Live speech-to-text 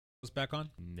Back on?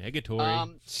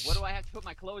 Negatory. What do I have to put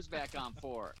my clothes back on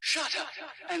for? Shut up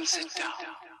and sit down.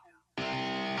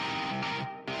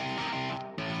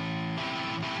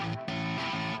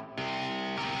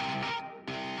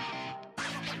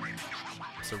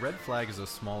 So red flag is a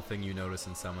small thing you notice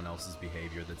in someone else's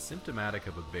behavior that's symptomatic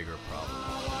of a bigger problem.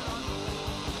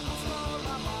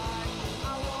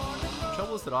 The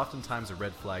trouble is that oftentimes a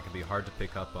red flag can be hard to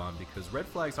pick up on because red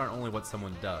flags aren't only what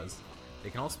someone does, they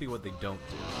can also be what they don't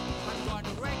do.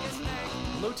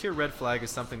 A low-tier red flag is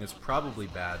something that's probably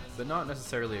bad, but not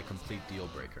necessarily a complete deal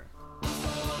breaker.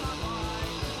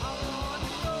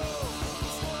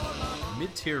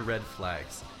 Mid-tier red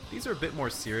flags. These are a bit more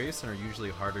serious and are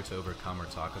usually harder to overcome or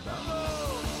talk about.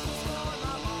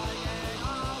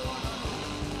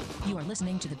 You are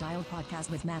listening to the Dial Podcast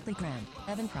with Matt Lee Grand,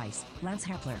 Evan Price, Lance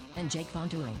Hepler, and Jake Von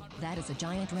Turing. That is a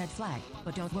giant red flag,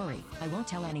 but don't worry, I won't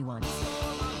tell anyone.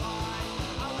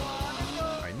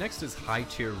 Alright, next is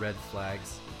high-tier red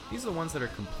flags. These are the ones that are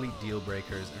complete deal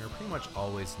breakers and are pretty much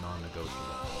always non-negotiable.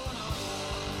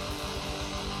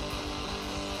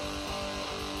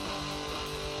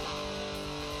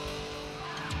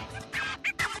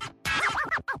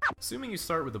 Assuming you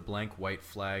start with a blank white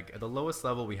flag, at the lowest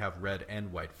level we have red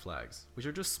and white flags, which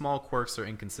are just small quirks or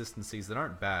inconsistencies that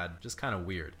aren't bad, just kind of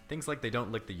weird. Things like they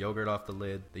don't lick the yogurt off the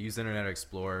lid, they use Internet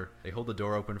Explorer, they hold the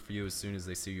door open for you as soon as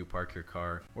they see you park your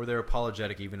car, or they're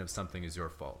apologetic even if something is your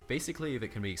fault. Basically, if it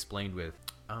can be explained with,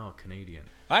 oh, Canadian.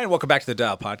 Hi, and welcome back to the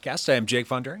Dial Podcast. I am Jake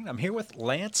Von During. I'm here with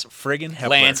Lance friggin' Hepler.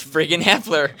 Lance friggin'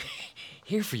 Hepler.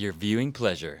 Here for your viewing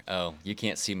pleasure. Oh, you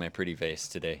can't see my pretty face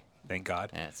today. Thank God.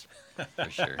 That's for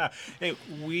sure. Hey,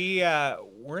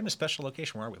 we're in a special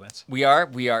location. Where are we, Lance? We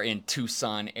are in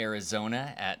Tucson,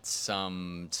 Arizona at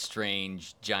some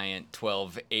strange giant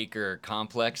 12-acre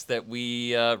complex that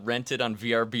we rented on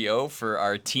VRBO for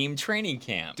our team training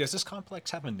camp. Does this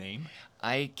complex have a name?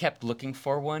 I kept looking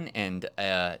for one, and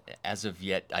as of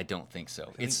yet, I don't think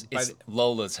so. It's the-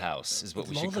 Lola's house is what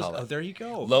we should call it. Oh, there you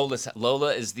go.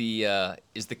 Lola is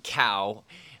the cow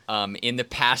in the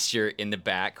pasture in the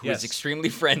back who is Yes. extremely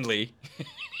friendly.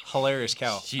 Hilarious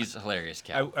cow. She's a hilarious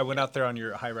cow. I went out there on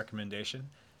your high recommendation,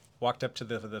 walked up to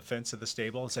the fence of the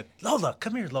stable and said, Lola,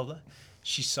 come here, Lola.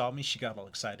 She saw me. She got all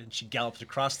excited. And she galloped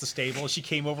across the stable. She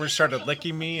came over and started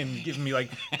licking me and giving me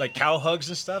like cow hugs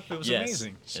and stuff. It was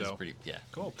amazing. It's pretty,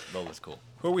 cool. Lola's cool.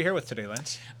 Who are we here with today,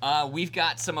 Lance? We've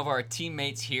got some of our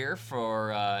teammates here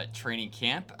for training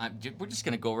camp. We're just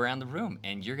going to go around the room,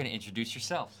 and you're going to introduce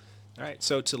yourself. All right.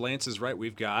 So to Lance's right,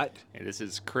 we've got. Hey, this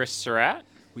is Chris Surratt.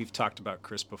 We've talked about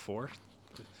Chris before.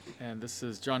 And this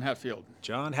is John Hatfield.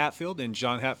 John Hatfield, and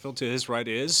John Hatfield to his right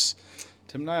is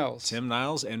Tim Niles. Tim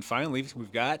Niles, and finally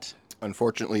we've got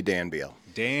Unfortunately, Dan Beal.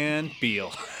 Dan Beal.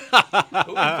 Who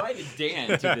invited Dan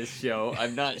to this show?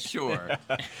 I'm not sure.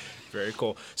 Very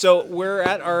cool. So we're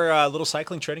at our little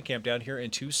cycling training camp down here in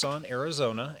Tucson,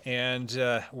 Arizona, and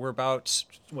we're about,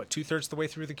 2/3 of the way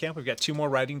through the camp. We've got 2 more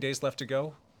riding days left to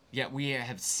go. Yeah, we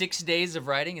have 6 days of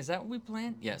riding. Is that what we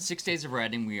planned? Yeah, 6 days of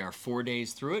riding. We are 4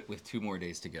 days through it with 2 more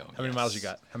days to go. How many miles you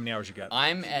got? How many hours you got?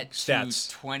 I'm at Stats.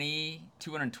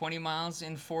 220 miles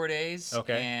in 4 days.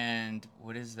 Okay. And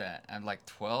what is that? I'm like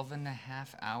 12 and a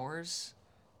half hours.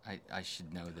 I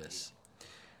should know this.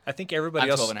 I think everybody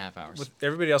I'm else. 12 and a half hours. With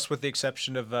everybody else, with the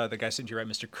exception of the guy sitting to your right,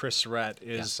 Mr. Chris Surratt,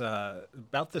 is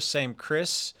about the same.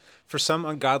 Chris, for some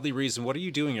ungodly reason, what are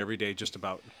you doing every day? Just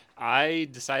about. I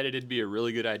decided it'd be a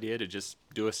really good idea to just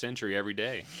do a century every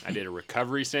day. I did a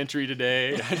recovery century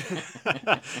today.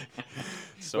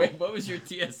 So Wait, what was your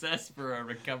TSS for a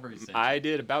recovery session? I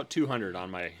did about 200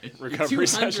 on my recovery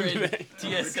session 200 today.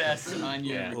 TSS on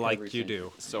your Yeah. recovery Like you session.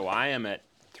 do. So I am at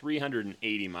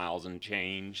 380 miles and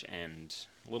change and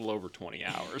a little over 20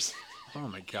 hours. Oh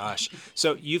my gosh!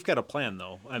 So you've got a plan,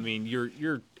 though. I mean,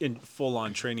 you're in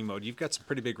full-on training mode. You've got some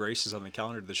pretty big races on the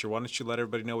calendar this year. Why don't you let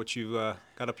everybody know what you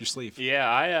got up your sleeve?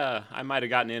 Yeah, I might have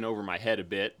gotten in over my head a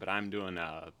bit, but I'm doing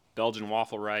Belgian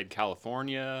Waffle Ride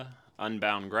California,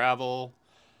 Unbound Gravel,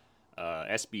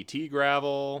 SBT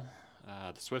Gravel,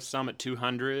 the Swift Summit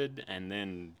 200, and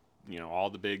then all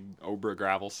the big Obra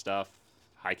Gravel stuff,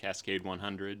 High Cascade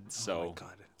 100. So Oh my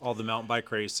God! All the mountain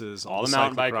bike races, all the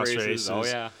mountain bike cyclocross races. Oh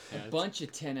yeah. A bunch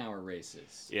of 10-hour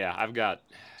races. Yeah, I've got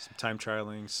some time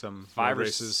trialing, some 5 road or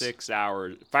races.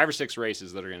 6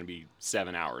 races that are going to be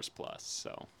 7 hours plus.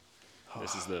 So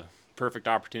this is the perfect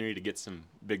opportunity to get some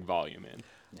big volume in.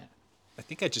 I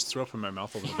think I just threw up in my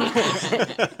mouth a little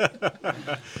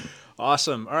bit.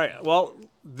 Awesome. All right. Well,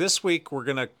 this week we're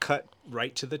gonna cut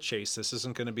right to the chase. This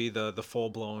isn't gonna be the full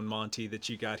blown Monty that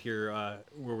you got here,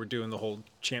 where we're doing the whole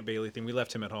Champ Bailey thing. We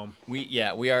left him at home. We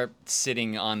are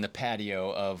sitting on the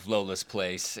patio of Lola's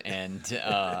place, and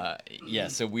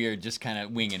so we are just kind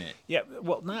of winging it. Yeah,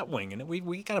 well, not winging it.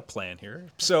 We got a plan here.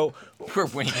 So We're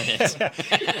winging it.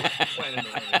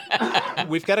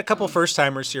 we've got a couple first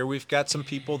timers here. We've got some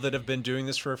people that have been doing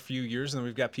this for a few years, and then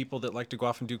we've got people that like to go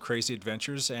off and do crazy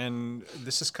adventures. And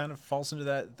this is kind of falls into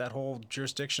that whole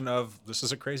jurisdiction of this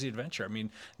is a crazy adventure. I mean,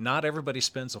 not everybody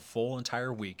spends a full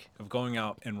entire week of going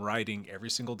out and riding every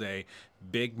single day,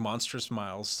 big monstrous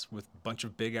miles with a bunch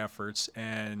of big efforts,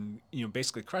 and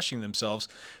basically crushing themselves.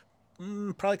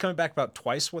 Probably coming back about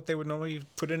twice what they would normally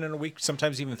put in a week,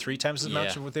 sometimes even 3 times as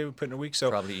much of what they would put in a week. So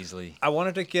Probably easily. I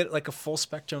wanted to get like a full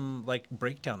spectrum like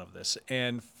breakdown of this.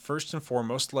 And first and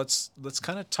foremost, let's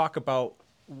kind of talk about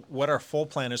what our full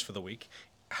plan is for the week,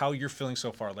 how you're feeling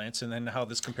so far, Lance, and then how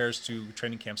this compares to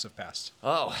training camps of past.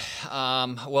 Well,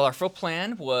 our full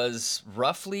plan was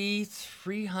roughly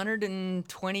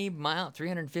 320 miles,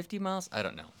 350 miles. I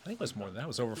don't know. I think it was more than that. It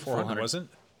was over 400, 400. wasn't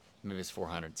it? Maybe it's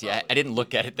 400. See, I didn't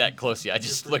look at it that closely. I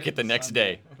just look at the next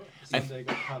day. Sunday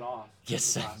got cut off.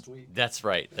 Yes, last week. that's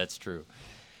right. That's true.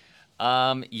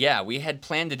 We had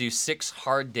planned to do 6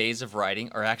 hard days of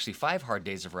riding, or actually 5 hard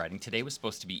days of riding. Today was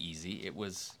supposed to be easy. It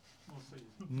was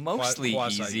mostly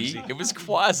Quasi-easy. easy. It was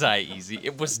quasi-easy.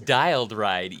 It was dialed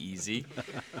ride easy.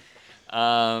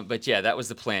 But yeah, that was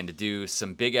the plan, to do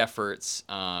some big efforts.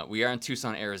 We are in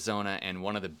Tucson, Arizona, and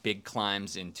one of the big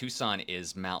climbs in Tucson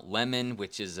is Mount Lemmon,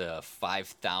 which is a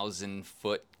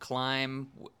 5,000-foot climb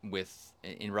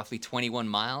in roughly 21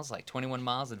 miles, like 21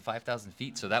 miles and 5,000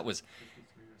 feet. So that was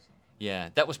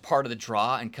part of the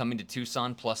draw, and coming to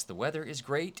Tucson. Plus, the weather is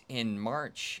great in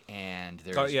March, and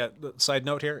there's Oh yeah. Side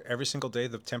note here: every single day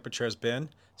the temperature has been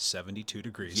 72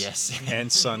 degrees. Yes.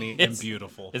 And sunny and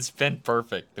beautiful. It's been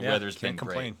perfect. The weather's been can't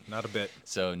complain, great. not a bit.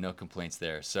 So no complaints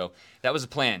there. So that was the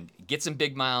plan. Get some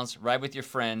big miles, ride with your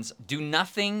friends, do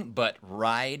nothing but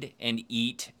ride and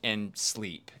eat and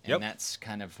sleep. And Yep. that's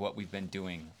kind of what we've been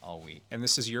doing all week. And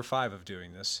this is year 5 of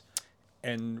doing this.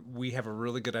 And we have a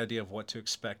really good idea of what to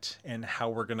expect and how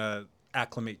we're going to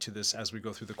acclimate to this as we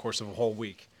go through the course of a whole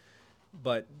week.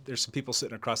 But there's some people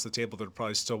sitting across the table that are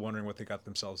probably still wondering what they got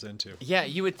themselves into. Yeah,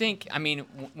 you would think, I mean,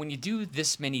 when you do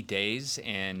this many days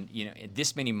and,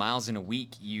 this many miles in a week,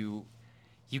 you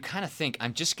kind of think,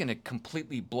 I'm just going to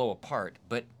completely blow apart.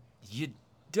 But you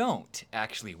don't,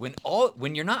 actually.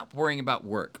 When you're not worrying about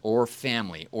work or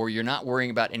family, or you're not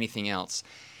worrying about anything else,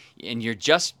 and you're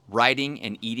just riding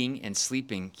and eating and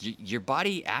sleeping, your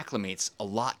body acclimates a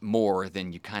lot more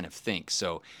than you kind of think.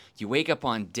 So you wake up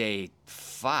on day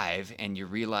 5 and you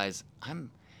realize,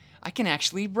 I can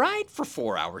actually ride for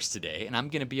 4 hours today, and I'm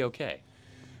going to be okay.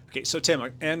 Okay, so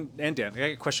Tim and Dan, I got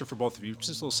a question for both of you.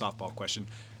 Just a little softball question.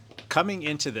 Coming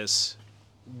into this,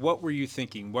 what were you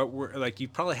thinking? You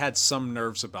probably had some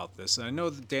nerves about this. And I know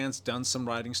that Dan's done some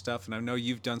riding stuff, and I know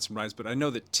you've done some rides, but I know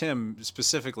that Tim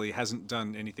specifically hasn't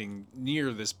done anything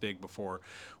near this big before.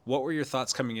 What were your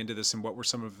thoughts coming into this, and what were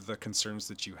some of the concerns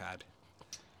that you had?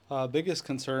 Biggest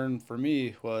concern for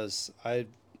me was I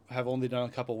have only done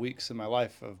a couple weeks in my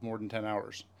life of more than 10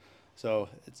 hours. So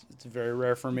it's very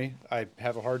rare for me. I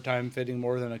have a hard time fitting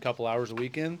more than a couple hours a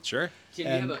week in. Sure.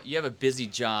 Yeah, you have a busy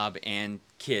job and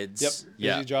kids.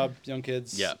 Yep. Busy job, young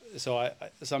kids. Yep. So I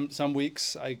some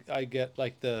weeks I get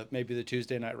like maybe the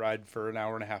Tuesday night ride for an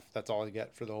hour and a half. That's all I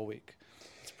get for the whole week.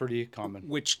 It's pretty common.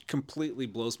 Which completely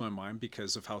blows my mind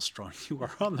because of how strong you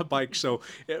are on the bike. So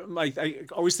I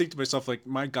always think to myself, like,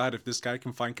 my God, if this guy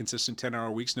can find consistent 10-hour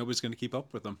weeks, nobody's going to keep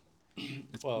up with him.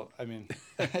 Well, I mean,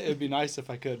 it'd be nice if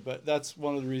I could, but that's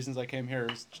one of the reasons I came here,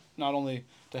 is not only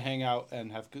to hang out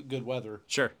and have good weather.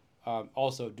 Sure.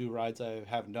 Also do rides I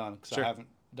haven't done, because Sure. I haven't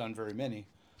done very many,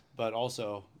 but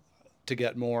also to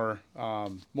get more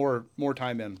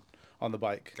time in on the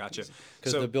bike. Gotcha.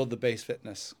 Because to build the base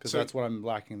fitness, because so- that's what I'm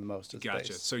lacking the most. Is Gotcha.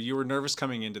 base. So you were nervous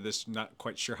coming into this, not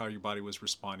quite sure how your body was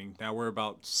responding. Now we're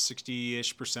about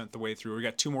 60-ish% the way through. We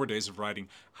got 2 more days of riding.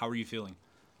 How are you feeling?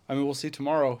 I mean, we'll see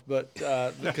tomorrow, but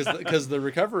because the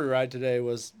recovery ride today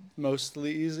was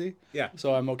mostly easy. Yeah.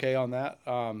 So I'm okay on that.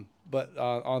 But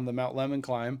on the Mount Lemmon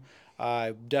climb,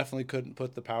 I definitely couldn't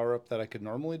put the power up that I could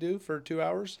normally do for 2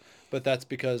 hours. But that's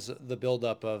because the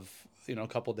buildup of a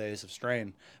couple days of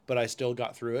strain. But I still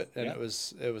got through it, and Yeah. it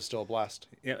was still a blast.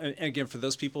 Yeah, and again, for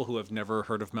those people who have never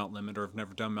heard of Mount Lemmon or have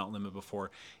never done Mount Lemmon before,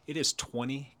 it is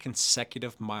 20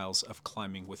 consecutive miles of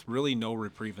climbing with really no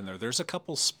reprieve in there. There's a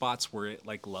couple spots where it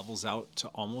like levels out to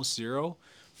almost zero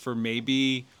for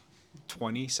maybe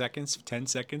 20 seconds, 10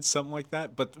 seconds, something like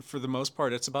that. But for the most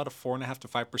part, it's about a 4.5 to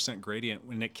 5% gradient,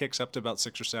 when it kicks up to about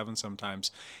 6 or 7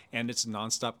 sometimes. And it's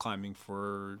nonstop climbing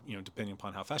for, depending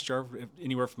upon how fast you are,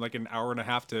 anywhere from like an hour and a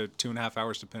half to 2.5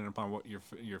 hours, depending upon what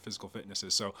your physical fitness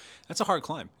is. So that's a hard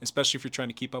climb, especially if you're trying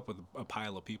to keep up with a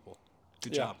pile of people.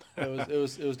 Good job. it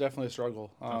was definitely a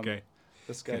struggle. Okay.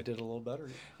 This guy did a little better.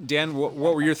 Dan, what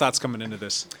were your thoughts coming into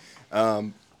this?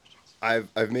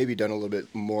 I've maybe done a little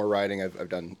bit more riding. I've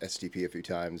done STP a few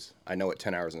times. I know what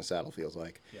 10 hours in a saddle feels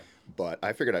like. Yeah. But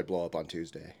I figured I'd blow up on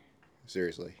Tuesday.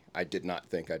 Seriously. I did not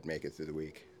think I'd make it through the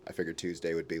week. I figured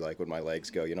Tuesday would be like when my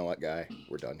legs go, you know what, guy?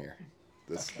 We're done here.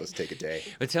 Let's take a day.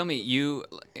 But tell me,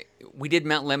 we did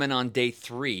Mount Lemmon on day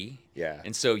 3. Yeah.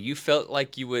 And so you felt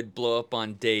like you would blow up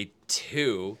on day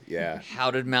 2. Yeah. How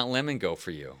did Mount Lemmon go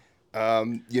for you?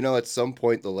 At some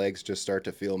point the legs just start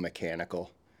to feel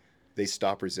mechanical. They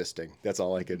stop resisting. That's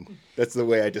the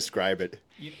way I describe it.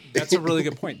 That's a really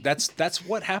good point. That's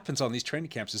what happens on these training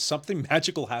camps, is something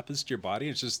magical happens to your body.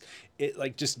 It's just,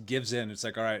 just gives in. It's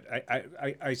like, all right,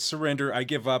 I surrender. I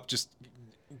give up. Just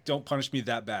don't punish me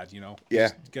that bad. Yeah. You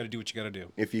got to do what you got to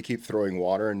do. If you keep throwing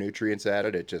water and nutrients at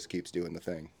it, it just keeps doing the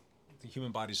thing. The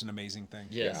human body's an amazing thing.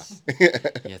 Yes.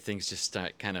 Yeah, things just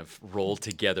start kind of roll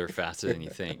together faster than you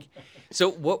think.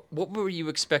 So what were you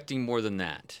expecting more than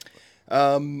that?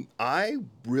 I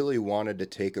really wanted to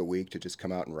take a week to just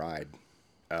come out and ride.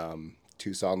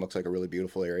 Tucson looks like a really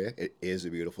beautiful area. It is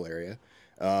a beautiful area.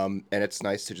 And it's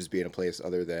nice to just be in a place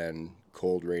other than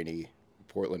cold, rainy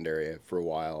Portland area for a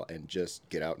while and just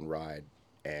get out and ride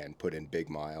and put in big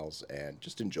miles and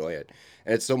just enjoy it.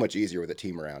 And it's so much easier with a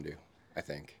team around you, I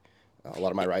think. A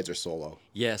lot of my rides are solo.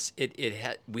 Yes,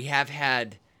 we've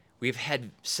had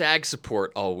SAG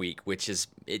support all week,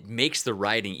 it makes the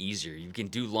riding easier. You can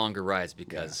do longer rides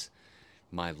because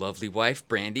my lovely wife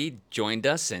Brandy joined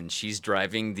us, and she's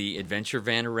driving the adventure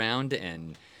van around,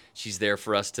 and she's there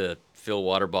for us to fill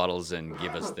water bottles and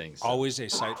give us things. So. Always a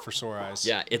sight for sore eyes.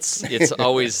 Yeah, it's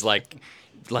always like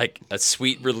a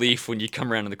sweet relief when you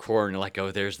come around in the corner and you're like,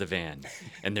 oh, there's the van,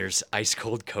 and there's ice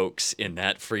cold Cokes in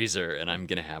that freezer, and I'm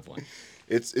gonna have one.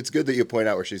 It's good that you point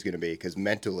out where she's gonna be, because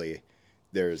mentally,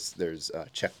 there's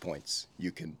checkpoints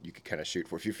you can kind of shoot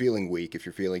for. If you're feeling weak, if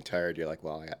you're feeling tired, you're like,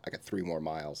 well, I got 3 more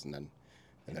miles, and then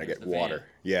I get water.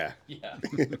 Van. Yeah.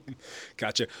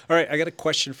 Gotcha. All right, I got a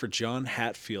question for John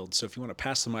Hatfield. So if you want to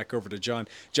pass the mic over to John.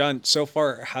 John, so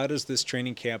far, how does this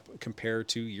training camp compare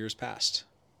to years past?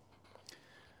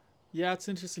 Yeah, it's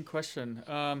an interesting question.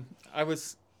 I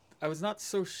was not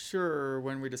so sure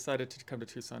when we decided to come to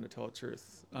Tucson, to tell the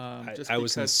truth. I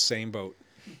was in the same boat.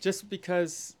 Just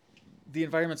because the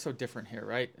environment's so different here,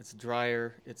 right? It's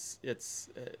drier. It's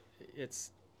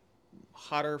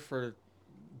hotter for a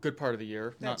good part of the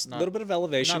year. Not a little bit of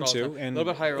elevation too, and a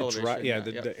little bit higher elevation.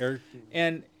 The air.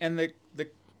 And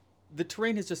the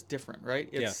terrain is just different, right?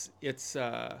 It's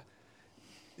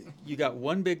you got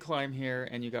one big climb here,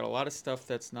 and you got a lot of stuff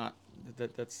that's not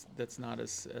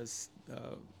as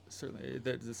certainly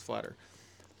that is flatter.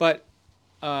 But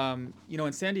in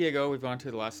San Diego, we've gone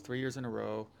to the last 3 years in a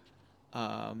row.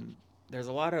 There's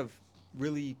a lot of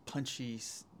really punchy,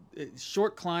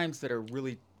 short climbs that are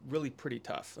really, really pretty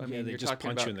tough. I mean, they you're just talking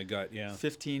punch about you in the gut. Yeah,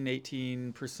 15,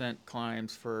 18%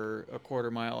 climbs for a quarter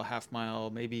mile, a half mile,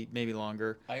 maybe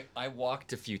longer. I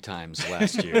walked a few times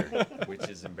last year, which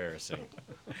is embarrassing.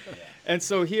 Yeah. And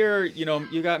so here,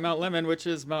 you got Mount Lemmon, which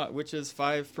is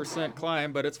 5%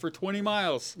 climb, but it's for 20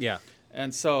 miles. Yeah.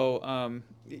 And so,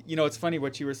 it's funny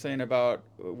what you were saying about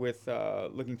with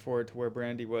looking forward to where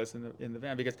Brandy was in the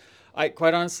van, because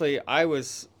quite honestly, I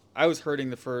was hurting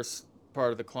the first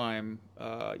part of the climb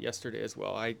yesterday as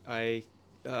well. I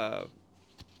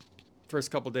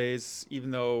first couple days,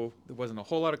 even though there wasn't a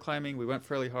whole lot of climbing, we went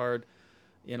fairly hard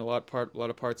in a lot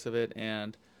of parts of it,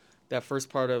 and that first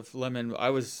part of Lemmon, I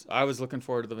was looking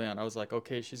forward to the van. I was like,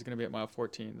 okay, she's gonna be at mile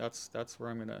 14. That's where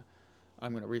I'm gonna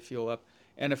refuel up.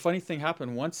 And a funny thing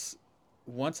happened once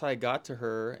I got to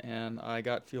her and I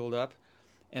got fueled up,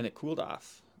 and it cooled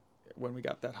off when we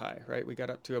got that high, right? We got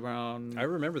up to around, I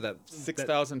remember that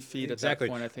 6,000 feet exactly. At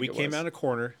that point, I think we it came was. out a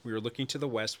corner. We were looking to the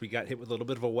west. We got hit with a little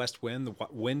bit of a west wind. The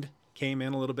wind came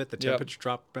in a little bit. The temperature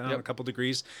dropped down a couple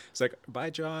degrees. It's like, bye,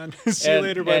 John. See you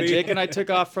later, buddy. And Jake and I took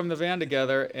off from the van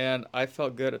together, and I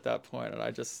felt good at that point, and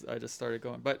I just started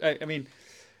going. But I mean,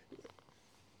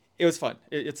 it was fun.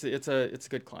 It's a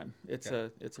good climb. It's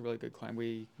a really good climb.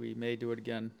 We may do it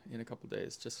again in a couple of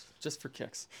days, just for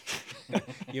kicks.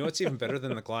 You know what's even better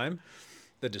than the climb?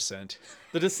 The descent.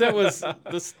 The descent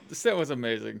was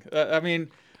amazing. I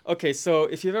mean, okay, so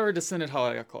if you've ever descended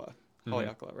Haleakala,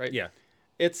 right? Yeah.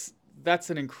 That's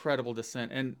an incredible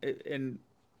descent, and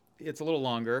it's a little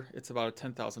longer. It's about a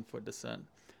 10,000 foot descent.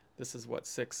 This is what,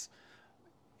 6.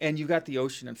 And you got the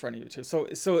ocean in front of you too.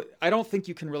 So I don't think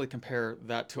you can really compare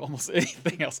that to almost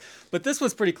anything else. But this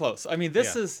was pretty close. I mean,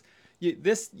 this is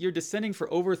you're descending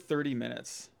for over 30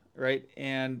 minutes, right?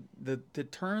 And the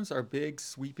turns are big,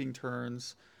 sweeping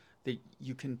turns.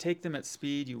 You can take them at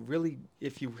speed. You really,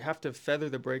 if you have to feather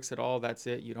the brakes at all, that's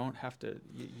it. You don't have to.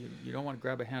 You don't want to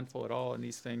grab a handful at all in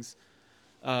these things.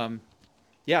 The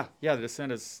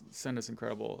descent is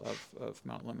incredible of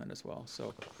Mount Lemmon as well.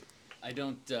 So I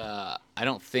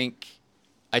don't think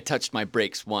I touched my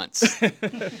brakes once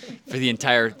for the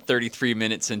entire 33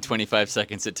 minutes and 25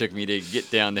 seconds it took me to get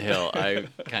down the hill. I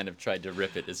kind of tried to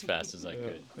rip it as fast as I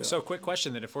could. So, quick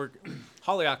question then: if we're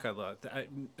Haleakala,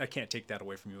 I can't take that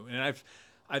away from you, and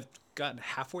I've gotten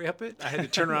halfway up it. I had to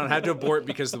turn around, had to abort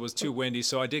because it was too windy.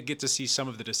 So I did get to see some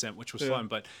of the descent, which was fun.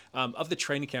 But of the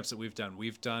training camps that we've done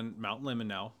Mount Lemmon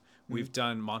now. We've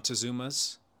done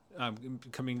Montezuma's.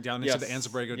 Coming down into the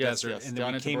Anza-Borrego Desert, and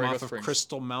then we came off of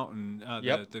Crystal Mountain,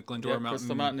 the Glendora Mountain.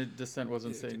 Crystal Mountain descent was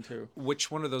insane too.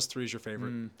 Which one of those three is your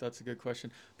favorite? That's a good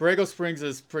question. Borrego Springs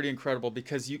is pretty incredible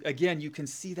because you can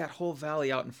see that whole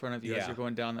valley out in front of you as you're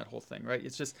going down that whole thing, right?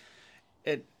 It's just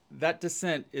that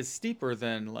descent is steeper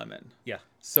than Lemmon. Yeah.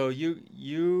 So you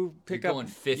pick You're up going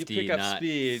 50, you pick up not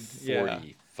speed.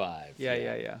 45.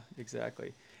 Yeah,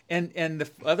 exactly. And the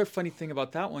other funny thing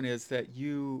about that one is that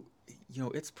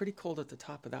it's pretty cold at the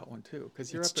top of that one too,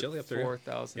 because you're up at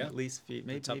 4,000 at least feet,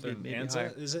 maybe Anza,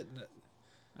 higher. is it?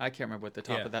 I can't remember what the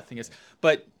top of that thing is,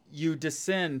 but you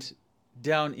descend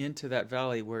down into that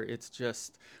valley where it's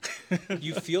just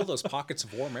you feel those pockets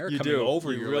of warm air coming do.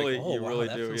 over. You You're really, like, oh you wow, really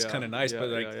that do. feels kind of nice.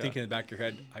 But thinking in the back of your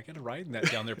head, I got to ride in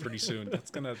that down there pretty soon. That's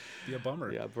gonna be a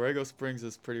bummer. Yeah, Borrego Springs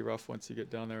is pretty rough once you get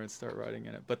down there and start riding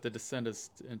in it. But the descent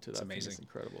into that thing is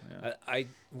incredible. Yeah.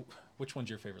 Which one's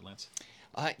your favorite, Lance?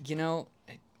 I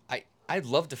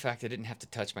love the fact I didn't have to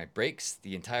touch my brakes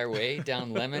the entire way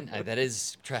down Lemmon. That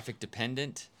is traffic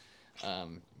dependent.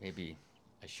 Maybe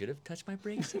I should have touched my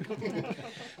brakes a couple times.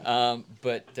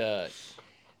 But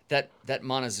that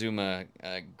Montezuma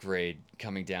grade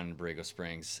coming down in Borrego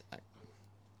Springs,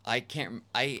 I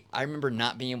remember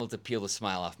not being able to peel the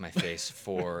smile off my face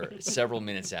for several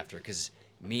minutes after, because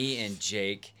me and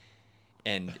Jake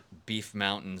and Beef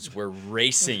Mountains were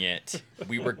racing it.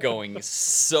 We were going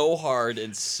so hard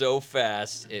and so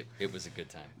fast. It was a good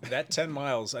time. That 10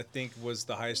 miles, I think, was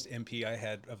the highest MP I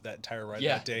had of that entire ride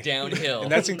that day. Downhill.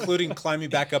 And that's including climbing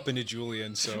back up into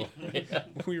Julian. So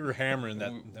we were hammering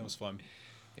that. That was fun.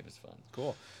 It was fun.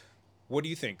 Cool. What do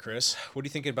you think, Chris? What are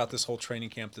you thinking about this whole training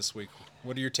camp this week?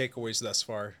 What are your takeaways thus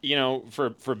far?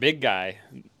 For big guy,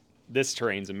 this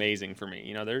terrain's amazing for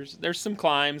me. There's some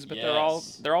climbs, but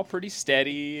they're all pretty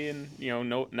steady and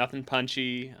nothing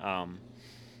punchy. Lemmon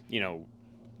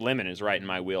is right in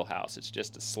my wheelhouse. It's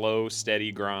just a slow,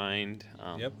 steady grind.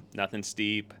 Nothing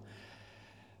steep.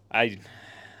 I'd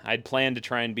planned to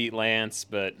try and beat Lance,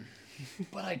 but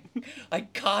I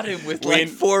caught him with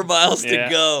 4 miles to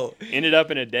go. Ended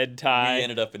up in a dead tie. We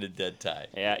ended up in a dead tie.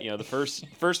 Yeah, the first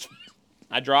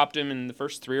I dropped him in the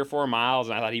first 3 or 4 miles,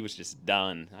 and I thought he was just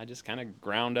done. I just kind of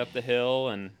ground up the hill,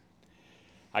 and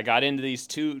I got into these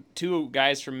two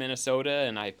guys from Minnesota,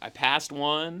 and I passed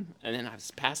one, and then I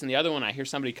was passing the other one. I hear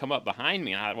somebody come up behind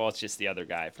me, and I thought, well, it's just the other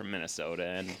guy from Minnesota.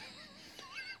 And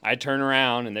I turn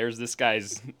around, and there's this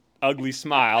guy's ugly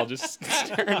smile just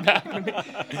staring back at me.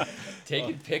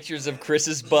 Taking pictures of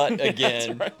Chris's butt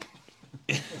again. That's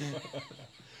right.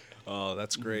 Oh,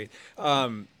 that's great.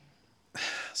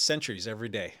 Centuries every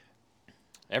day.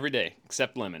 Every day,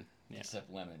 except Lemmon. Yeah. Except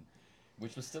Lemmon,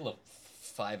 which was still a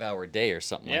 5-hour day or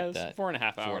something like that.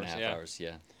 4.5 hours. 4.5 hours,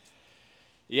 yeah.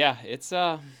 Yeah, it's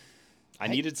I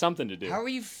needed something to do. How are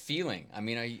you feeling? I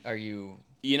mean, are you?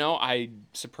 I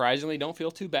surprisingly don't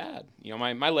feel too bad.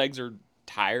 My legs are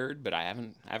tired, but I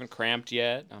haven't cramped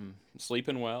yet. I'm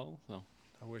sleeping well. So.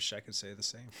 I wish I could say the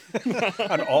same.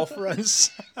 On all fronts.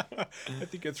 I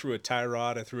think I threw a tie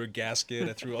rod, I threw a gasket,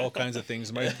 I threw all kinds of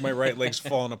things. My right leg's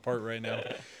falling apart right now.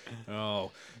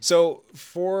 Oh. So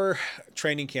for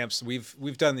training camps,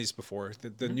 we've done these before.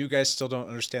 The new guys still don't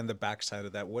understand the backside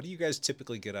of that. What do you guys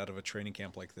typically get out of a training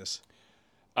camp like this?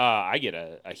 I get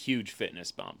a huge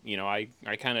fitness bump. I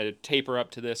kind of taper up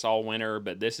to this all winter,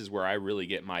 but this is where I really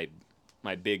get my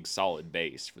big solid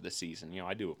base for the season.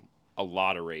 I do a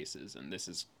lot of races, and this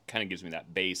is kind of gives me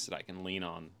that base that I can lean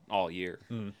on all year.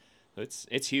 So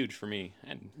it's huge for me,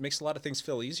 and it makes a lot of things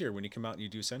feel easier when you come out and you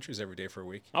do centuries every day for a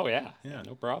week. Oh yeah,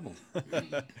 no problem.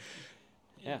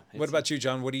 Yeah. What about you,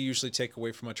 John? What do you usually take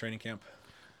away from a training camp?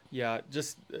 Yeah,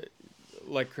 just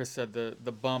like Chris said,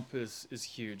 the bump is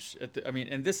huge. I mean,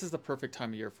 and this is the perfect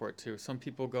time of year for it too. Some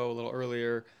people go a little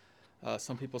earlier.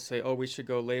 Some people say, oh, we should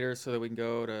go later so that we can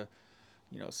go to,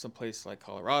 someplace like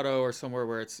Colorado or somewhere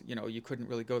where it's, you couldn't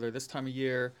really go there this time of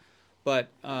year. But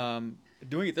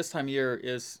doing it this time of year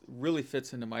really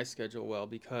fits into my schedule well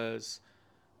because,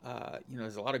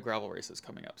 there's a lot of gravel races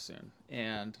coming up soon,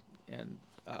 and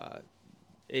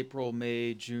April,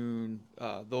 May, June,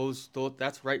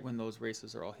 that's right when those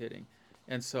races are all hitting,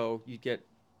 and so you get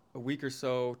a week or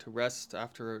so to rest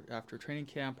after training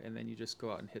camp, and then you just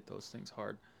go out and hit those things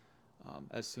hard.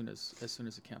 As soon as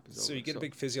the camp is over. So you get a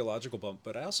big physiological bump,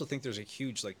 but I also think there's a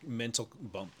huge mental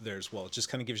bump there as well. It just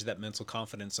kind of gives you that mental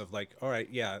confidence of all right,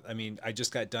 yeah, I mean, I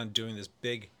just got done doing this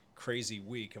big crazy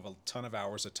week of a ton of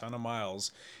hours, a ton of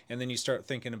miles, and then you start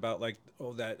thinking about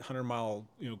that 100-mile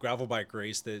gravel bike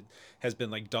race that has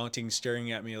been daunting,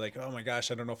 staring at me oh my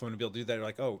gosh, I don't know if I'm gonna be able to do that. You're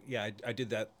like, oh yeah, I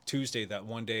did that Tuesday, that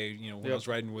one day, when I was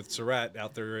riding with Surratt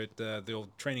out there at the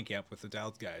old training camp with the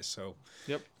Dowd guys. So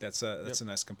that's a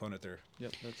nice component there.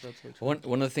 Yep, that's absolutely true.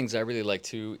 One of the things I really like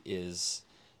too is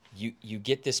you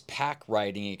get this pack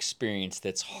riding experience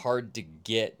that's hard to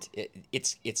get.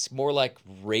 It's more like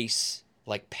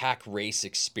pack race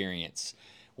experience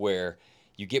where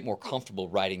you get more comfortable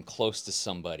riding close to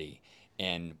somebody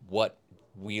and what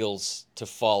wheels to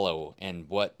follow and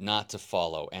what not to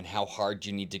follow and how hard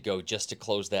you need to go just to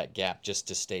close that gap, just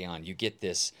to stay on. You get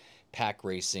this pack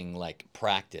racing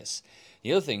practice.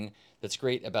 The other thing that's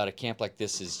great about a camp like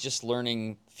this is just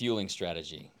learning fueling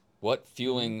strategy. What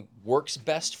fueling works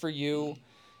best for you,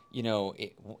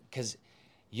 because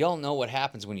y'all know what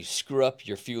happens when you screw up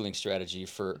your fueling strategy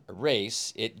for a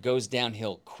race. It goes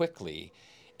downhill quickly,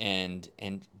 and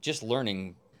just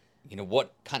learning,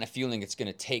 what kind of fueling it's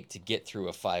going to take to get through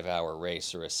a 5-hour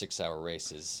race or a 6-hour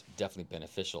race is definitely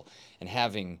beneficial. And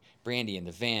having Brandy in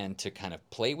the van to kind of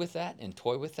play with that and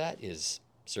toy with that is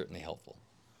certainly helpful.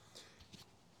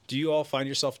 Do you all find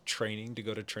yourself training to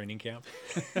go to training camp?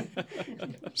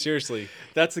 Seriously.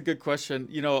 That's a good question.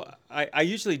 I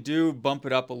usually do bump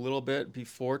it up a little bit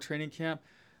before training camp.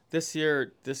 This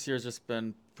year's just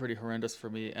been pretty horrendous for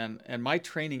me, and my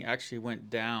training actually went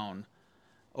down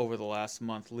over the last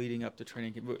month leading up to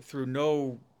training camp through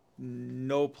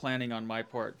no planning on my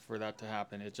part for that to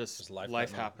happen. It just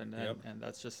life happened, and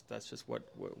that's just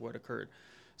what occurred.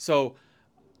 So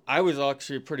I was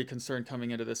actually pretty concerned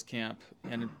coming into this camp,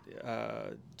 and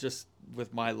just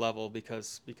with my level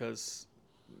because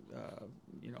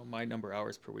my number of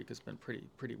hours per week has been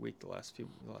pretty weak the last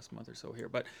month or so here.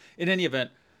 But in any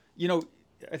event,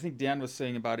 I think Dan was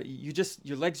saying about it.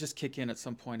 Your legs just kick in at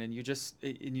some point, and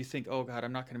you think, oh God,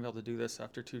 I'm not going to be able to do this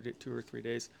after 2 or 3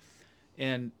 days,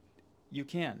 and you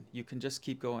can just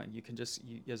keep going. You can just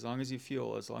as long as you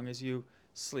fuel, as long as you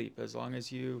sleep, as long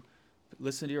as you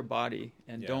listen to your body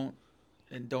and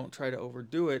don't try to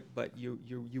overdo it, but you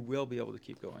will be able to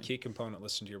keep going. Key component: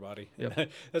 listen to your body. Yep.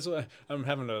 That's what I'm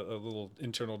having a little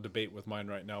internal debate with mine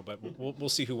right now, but we'll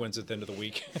see who wins at the end of the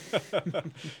week.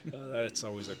 It's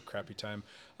always a crappy time.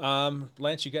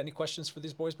 Lance, you got any questions for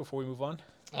these boys before we move on?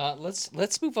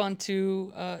 Let's move on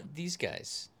to these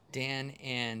guys, Dan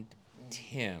and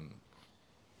Tim.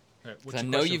 Right, I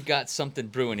know you've got something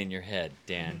brewing in your head,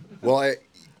 Dan. Well,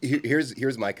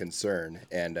 here's my concern,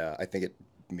 and I think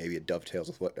it dovetails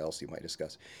with what else you might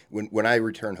discuss. When I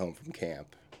return home from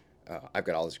camp, I've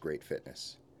got all this great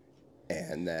fitness,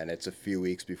 and then it's a few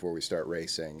weeks before we start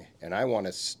racing, and I want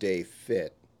to stay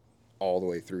fit all the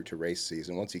way through to race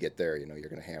season. Once you get there, you're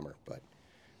going to hammer, but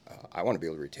I want to be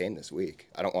able to retain this week.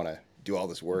 I don't want to do all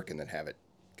this work and then have it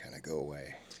kind of go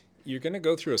away. You're going to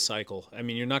go through a cycle. I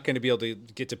mean, you're not going to be able to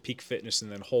get to peak fitness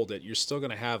and then hold it. You're still going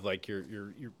to have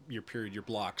your period, your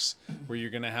blocks, where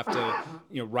you're going to have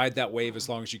to ride that wave as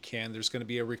long as you can. There's going to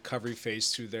be a recovery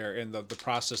phase through there, and the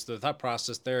thought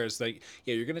process there is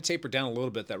you're going to taper down a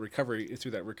little bit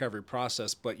through that recovery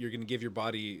process, but you're going to give your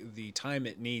body the time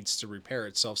it needs to repair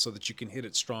itself so that you can hit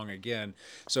it strong again.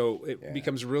 So it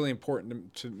becomes really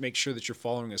important to make sure that you're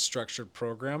following a structured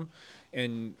program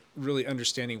and really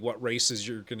understanding what races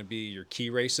you're going to be your key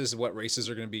races, what races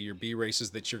are going to be your B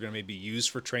races that you're going to maybe use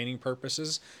for training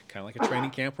purposes, kind of like a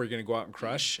training camp where you're going to go out and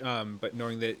crush, but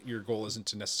knowing that your goal isn't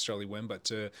to necessarily win, but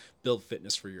to build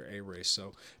fitness for your A race.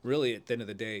 So really, at the end of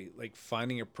the day,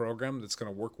 finding a program that's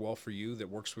going to work well for you, that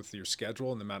works with your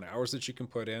schedule and the amount of hours that you can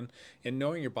put in, and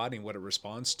knowing your body and what it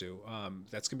responds to,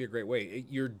 that's going to be a great way.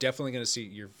 You're definitely going to see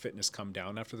your fitness come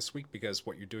down after this week because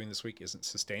what you're doing this week isn't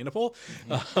sustainable.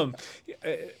 Mm-hmm.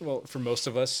 Well, for most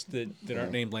of us that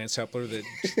aren't named Lance Hepler that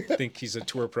think he's a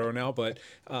tour pro now, but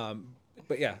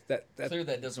but yeah, that Clearly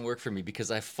that doesn't work for me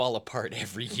because I fall apart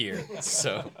every year.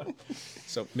 So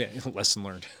so man, lesson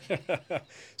learned.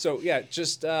 So yeah,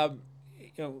 just and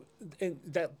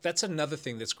that's another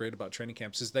thing that's great about training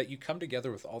camps is that you come together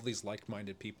with all these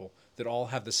like-minded people that all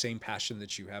have the same passion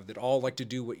that you have, that all like to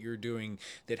do what you're doing,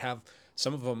 that have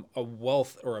some of them a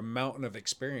wealth or a mountain of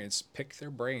experience. Pick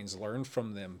their brains, learn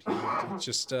from them.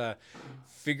 Just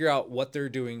figure out what they're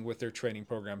doing with their training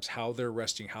programs, how they're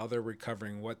resting, how they're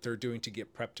recovering, what they're doing to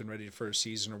get prepped and ready for a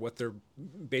season, or what they're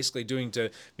basically doing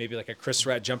to maybe like a Chris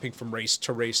Rat jumping from race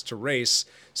to race to race,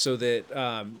 so that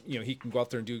he can go out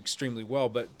there and do extremely well.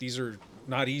 But these are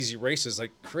not easy races.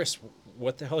 Like, Chris,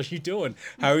 what the hell are you doing?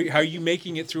 How are you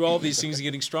making it through all these things and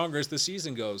getting stronger as the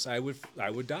season goes? I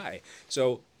would die.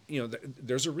 So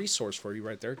there's a resource for you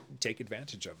right there. Take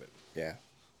advantage of it. Yeah.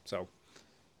 So,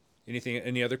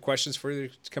 any other questions for you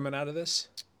coming out of this?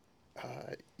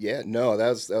 Yeah, no,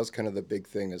 that was kind of the big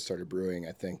thing that started brewing,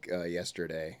 I think,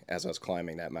 yesterday as I was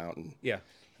climbing that mountain. Yeah.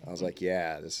 I was like,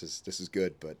 yeah, this is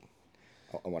good, but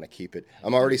I want to keep it.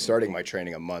 I'm already starting my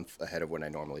training a month ahead of when I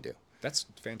normally do. That's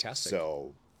fantastic.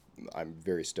 So I'm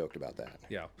very stoked about that.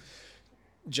 Yeah.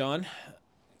 John,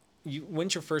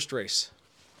 when's your first race?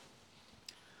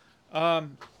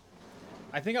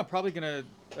 I think I'm probably gonna.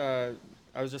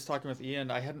 I was just talking with Ian.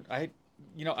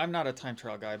 I'm not a time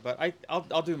trial guy, but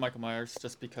I'll do Michael Myers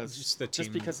just because. Just the team.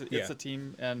 Just because it's yeah. a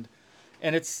team and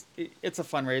it's a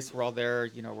fun race. We're all there.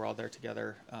 We're all there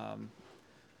together.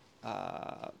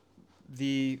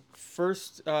 The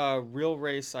first real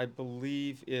race, I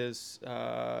believe, is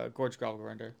Gorge Gravel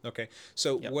Grinder. Okay.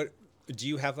 So Yep. what do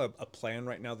you have a plan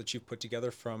right now that you've put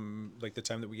together from like the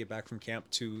time that we get back from camp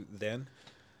to then?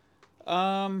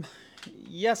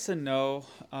 Yes and no.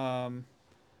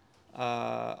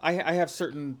 I have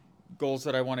certain goals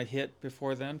that I want to hit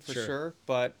before then for Sure. sure.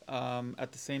 But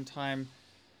at the same time,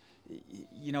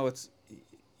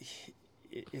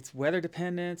 it's weather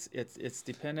dependent. It's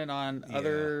dependent on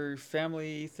other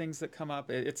family things that come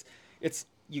up. It's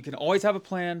you can always have a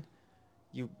plan.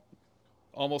 You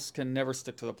almost can never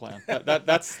stick to the plan.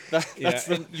 That's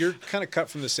And you're kind of cut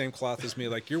from the same cloth as me.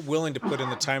 Like, you're willing to put in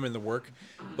the time and the work,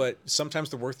 but sometimes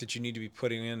the work that you need to be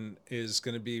putting in is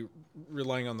going to be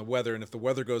relying on the weather. And if the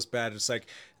weather goes bad, it's like,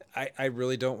 I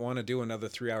really don't want to do another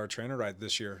 3-hour trainer ride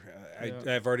this year.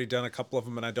 I've already done a couple of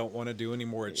them, and I don't want to do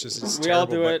anymore. It's we terrible, all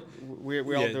do but it.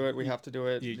 We all do it. We have to do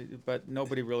it. But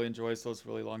nobody really enjoys those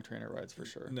really long trainer rides for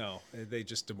sure. No, they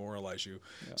just demoralize you.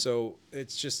 Yeah. So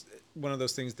it's just one of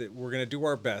those things that we're going to do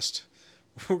our best.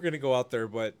 We're going to go out there,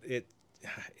 but it's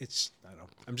I don't know.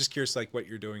 I'm just curious, like, what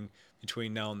you're doing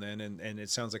between now and then, and it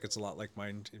sounds like it's a lot like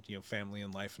mine. Family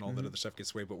and life and all that other stuff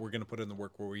gets away, but we're going to put in the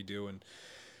work where we do, and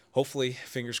hopefully,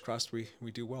 fingers crossed, we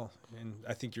do well. And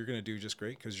I think you're going to do just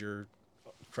great because you're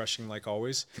crushing like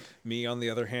always. Me, on the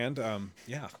other hand,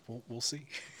 we'll see.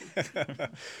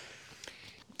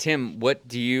 Tim, what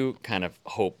do you kind of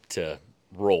hope to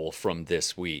roll from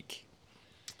this week?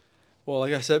 Well,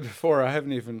 like I said before, I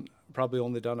haven't even probably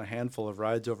only done a handful of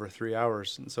rides over 3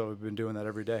 hours, and so we've been doing that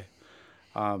every day.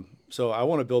 So I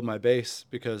want to build my base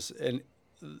and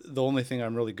the only thing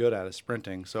I'm really good at is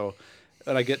sprinting. So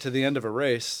when I get to the end of a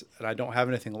race and I don't have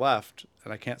anything left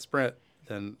and I can't sprint,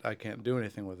 then I can't do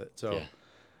anything with it. So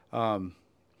I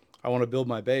want to build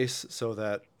my base so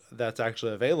that that's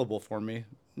actually available for me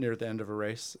near the end of a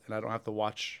race, and I don't have to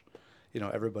watch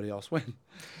everybody else win.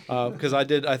 Because I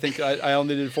think I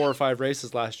only did 4 or 5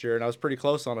 races last year, and I was pretty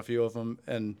close on a few of them.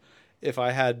 And if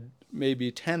I had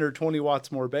maybe 10 or 20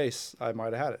 watts more base, I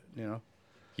might have had it,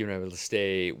 You were able to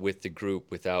stay with the group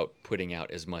without putting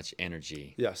out as much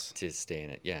energy. Yes. To stay in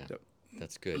it. Yeah. Yep.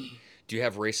 That's good. Do you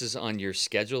have races on your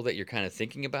schedule that you're kind of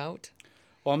thinking about?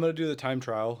 Well, I'm going to do the time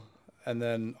trial, and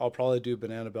then I'll probably do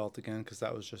Banana Belt again because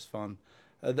that was just fun.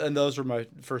 And those were my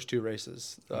first 2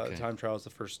 races. Okay. Time trial was the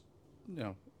first,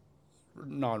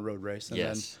 non-road race, and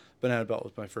Yes. then Banana Belt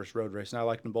was my first road race, and I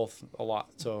liked them both a lot.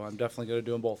 So I'm definitely going to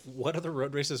do them both. What other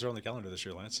road races are on the calendar this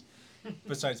year, Lance?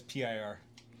 Besides PIR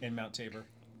and Mount Tabor.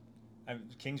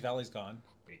 Kings Valley's gone.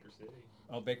 Baker City.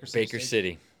 Oh, Baker City. Baker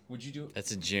City. Would you do?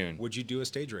 That's in June. Would you do a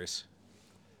stage race?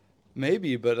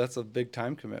 Maybe, but that's a big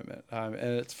time commitment, and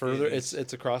it's further. It is.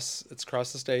 It's across the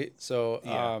state. So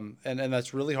and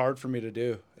that's really hard for me to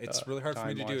do. It's really hard for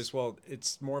me to do time-wise. as well.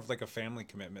 It's more of like a family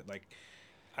commitment. Like,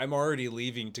 I'm already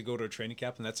leaving to go to a training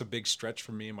camp, and that's a big stretch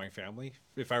for me and my family.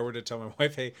 If I were to tell my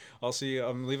wife, "Hey, I'll see you.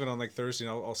 I'm leaving on like Thursday,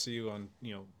 and I'll see you on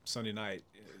Sunday night,"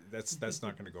 that's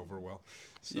not going to go over well.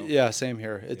 So, Yeah, same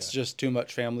here. It's just too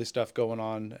much family stuff going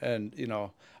on, and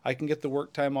I can get the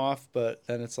work time off, but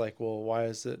then it's like, well, why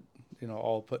is it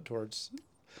all put towards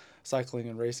cycling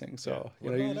and racing. So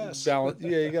what you about us? balance.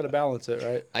 Yeah, you got to balance it,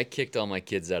 right? I kicked all my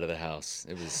kids out of the house.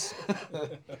 It was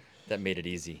that made it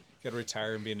easy. Got to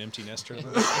retire and be an empty nester.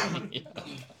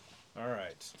 All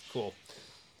right, cool.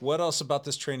 What else about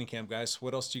this training camp, guys?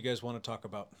 What else do you guys want to talk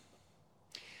about?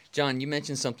 John, you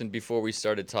mentioned something before we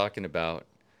started talking about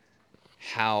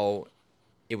how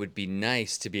it would be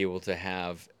nice to be able to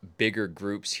have bigger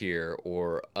groups here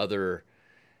or other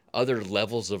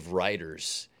levels of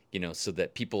riders, so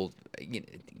that people,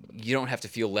 you don't have to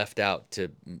feel left out to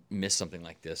miss something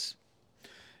like this.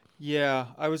 Yeah,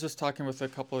 I was just talking with a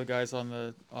couple of guys on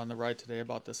the ride today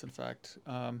about this. In fact,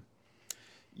 some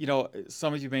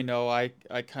of you may know I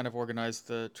kind of organize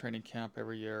the training camp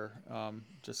every year.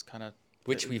 Just kind of,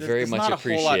 which we very much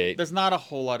appreciate. There's not a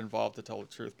whole lot involved, to tell the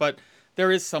truth, but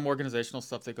there is some organizational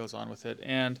stuff that goes on with it.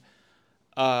 And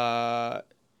for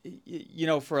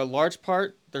a large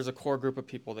part, there's a core group of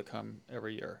people that come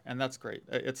every year, and that's great.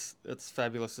 It's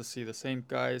fabulous to see the same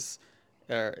guys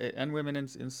and women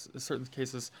in certain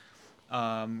cases.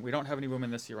 We don't have any women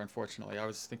this year, unfortunately. I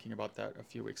was thinking about that a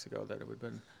few weeks ago, that it would have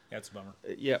been. Yeah, it's a bummer.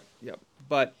 Yep.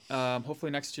 But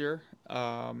hopefully next year.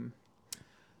 But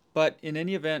in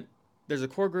any event, there's a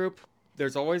core group.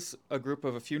 There's always a group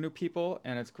of a few new people,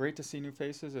 and it's great to see new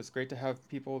faces. It's great to have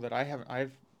people that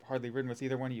I've hardly ridden with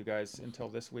either one of you guys until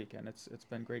this week, and it's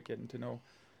been great getting to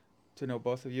know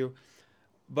both of you.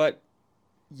 But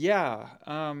yeah,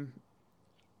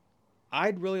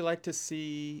 I'd really like to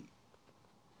see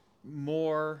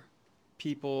more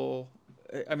people.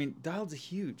 I mean, Dild's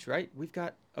huge, right? We've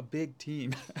got a big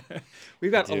team.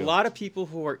 We've got a lot of people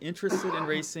who are interested in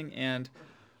racing and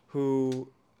who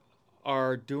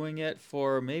are doing it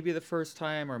for maybe the first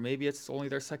time, or maybe it's only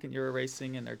their second year of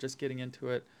racing and they're just getting into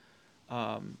it.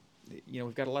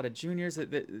 We've got a lot of juniors.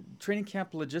 The training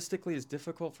camp logistically is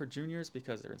difficult for juniors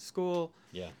because they're in school.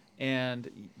 Yeah. And,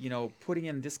 putting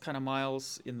in this kind of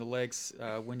miles in the legs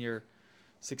when you're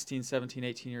 16, 17,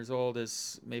 18 years old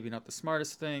is maybe not the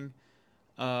smartest thing.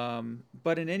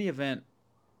 But in any event,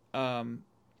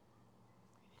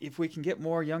 if we can get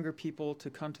more younger people to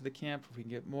come to the camp, if we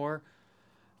can get more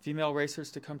female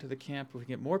racers to come to the camp, if we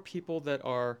can get more people that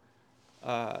are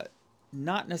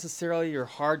not necessarily your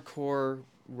hardcore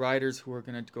riders who are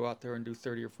going to go out there and do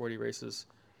 30 or 40 races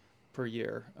per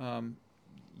year,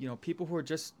 people who are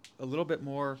just a little bit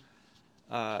more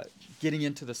getting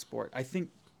into the sport. I think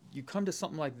you come to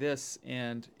something like this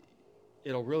and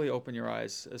it'll really open your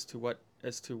eyes as to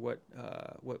what's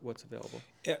available.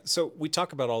 Yeah, so we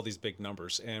talk about all these big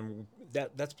numbers, and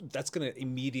that's going to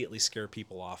immediately scare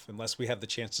people off unless we have the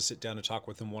chance to sit down and talk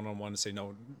with them one-on-one and say,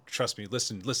 no, trust me,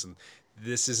 listen,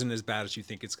 this isn't as bad as you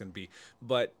think it's going to be.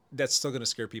 But that's still going to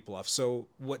scare people off. So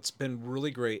what's been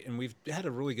really great, and we've had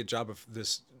a really good job of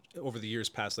this over the years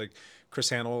past, like Chris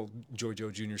Hannell,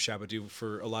 Jojo Jr. Shabadoo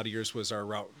for a lot of years was our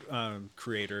route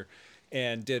creator,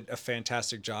 and did a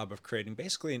fantastic job of creating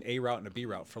basically an A route and a B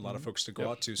route for a lot of folks to go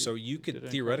out to. So you could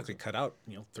theoretically cut out,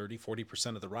 30,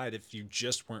 40% of the ride if you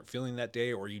just weren't feeling that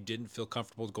day, or you didn't feel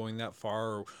comfortable going that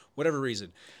far, or whatever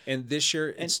reason. And this year,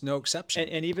 it's no exception.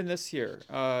 And even this year,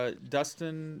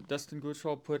 Dustin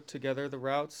Guttrell put together the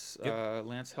routes. Yep.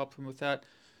 Lance helped him with that.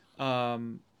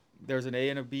 There's an A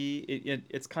and a B.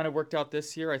 It's kind of worked out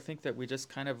this year. I think that we just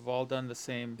kind of all done the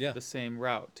same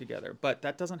route together. But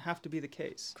that doesn't have to be the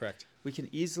case. Correct. We can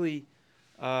easily,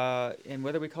 and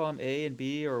whether we call them A and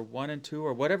B or 1 and 2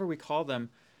 or whatever we call them,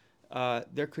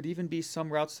 there could even be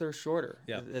some routes that are shorter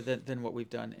than what we've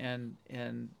done.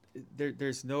 And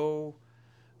there's no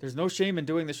shame in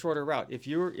doing the shorter route.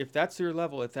 If that's your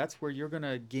level, if that's where you're going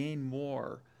to gain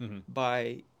more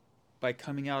by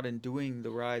coming out and doing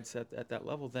the rides at that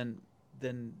level, then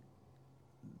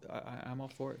I'm all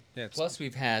for it. Yeah, plus,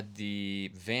 we've had the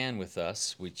van with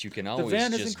us, which you can always the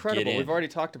van is just incredible. get in. We've already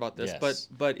talked about this, Yes.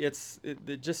 but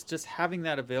just having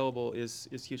that available is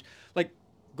huge. Like,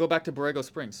 go back to Borrego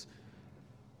Springs.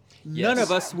 None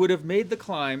of us would have made the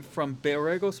climb from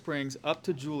Borrego Springs up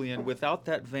to Julian without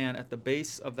that van at the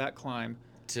base of that climb,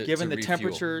 given the refuel.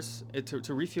 temperatures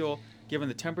to refuel, given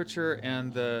the temperature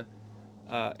and the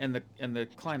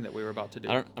climb that we were about to do.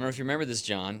 I don't know if you remember this,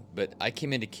 John, but I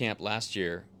came into camp last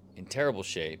year in terrible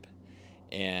shape,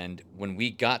 and when we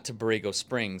got to Borrego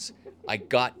Springs, I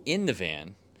got in the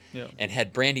van and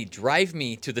had Brandy drive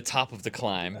me to the top of the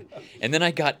climb, and then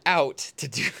I got out to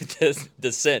do the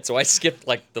descent. So I skipped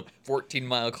like the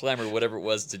 14-mile climb or whatever it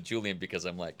was to Julian because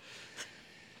I'm like,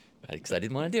 Because I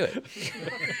didn't want to do it.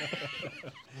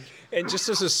 And just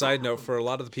as a side note, for a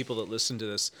lot of the people that listen to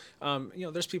this,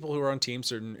 there's people who are on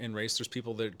teams or in race. There's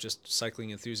people that are just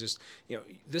cycling enthusiasts.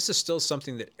 This is still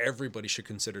something that everybody should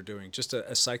consider doing. Just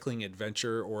a cycling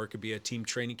adventure, or it could be a team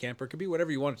training camp, or it could be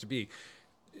whatever you want it to be.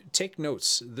 Take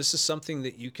notes. This is something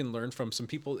that you can learn from some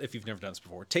people if you've never done this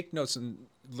before. Take notes and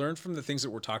learn from the things that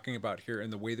we're talking about here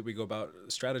and the way that we go about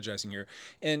strategizing here.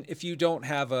 And if you don't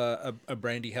have a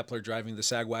Brandy Hepler driving the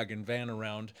Sagwagon van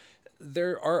around,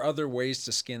 there are other ways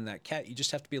to skin that cat. You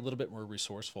just have to be a little bit more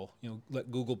resourceful.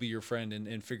 Let Google be your friend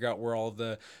and figure out where all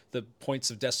the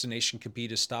points of destination can be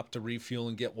to stop to refuel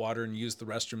and get water and use the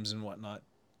restrooms and whatnot.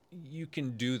 You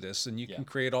can do this, and you can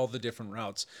create all the different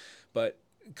routes. But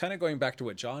kind of going back to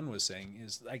what John was saying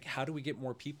is, like, how do we get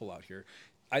more people out here?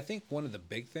 I think one of the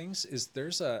big things is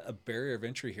there's a barrier of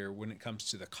entry here when it comes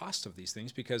to the cost of these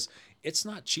things, because it's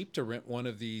not cheap to rent one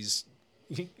of these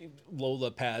Lola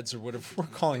pads or whatever we're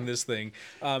calling this thing.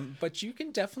 But you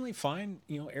can definitely find,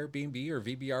 Airbnb or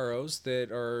VBROs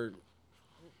that are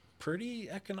pretty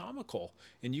economical,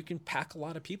 and you can pack a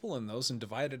lot of people in those and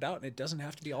divide it out, and it doesn't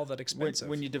have to be all that expensive.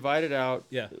 When you divide it out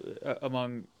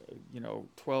among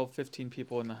 12, 15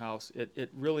 people in the house, it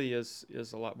really is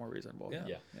a lot more reasonable.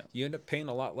 Yeah. You end up paying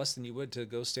a lot less than you would to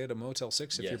go stay at a Motel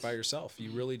 6 if you're by yourself. You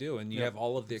really do, and you have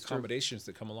all of the accommodations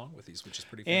that come along with these, which is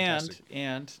pretty fantastic.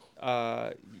 And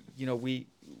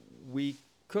we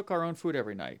cook our own food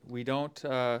every night. We don't.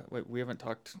 We haven't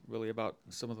talked really about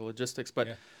some of the logistics,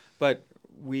 but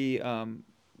we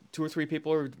 2 or 3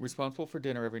 people are responsible for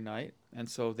dinner every night, and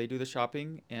so they do the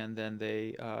shopping, and then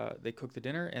they cook the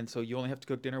dinner, and so you only have to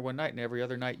cook dinner one night, and every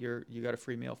other night you got a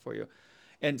free meal for you.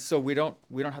 And so we don't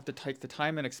have to take the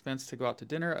time and expense to go out to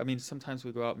dinner. I mean, sometimes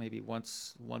we go out maybe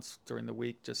once during the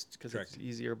week just because it's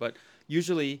easier, but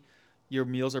usually your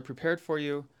meals are prepared for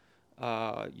you.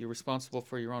 You're responsible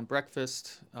for your own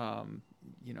breakfast,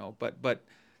 but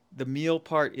the meal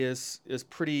part is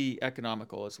pretty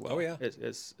economical as well. Oh, yeah.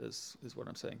 Is what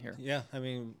I'm saying here. Yeah, I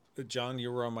mean, John, you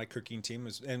were on my cooking team,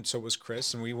 and so was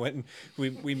Chris, and we went and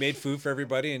we made food for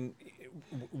everybody, and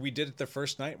we did it the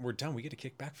first night, and we're done. We get to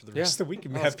kick back for the rest of the week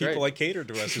and have people like cater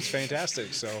to us. It's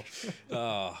fantastic. So,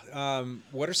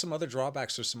 what are some other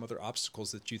drawbacks or some other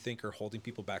obstacles that you think are holding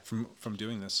people back from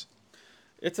doing this?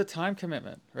 It's a time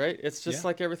commitment, right? It's just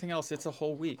like everything else. It's a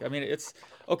whole week. I mean, it's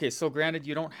okay. So granted,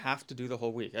 you don't have to do the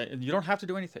whole week, and you don't have to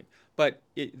do anything. But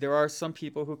there are some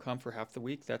people who come for half the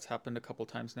week. That's happened a couple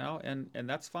times now, and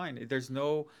that's fine. There's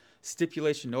no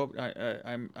stipulation. No,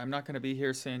 I'm not going to be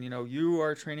here saying, you are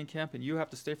a training camp and you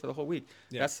have to stay for the whole week.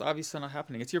 Yeah. That's obviously not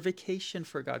happening. It's your vacation,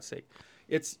 for God's sake.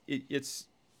 It's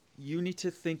you need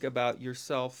to think about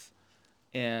yourself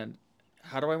and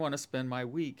how do I want to spend my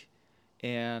week.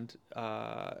 And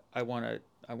I want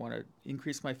to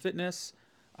increase my fitness.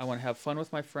 I want to have fun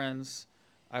with my friends.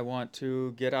 I want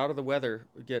to get out of the weather,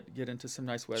 get into some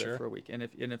nice weather for a week. And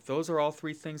if those are all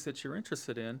 3 things that you're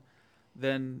interested in,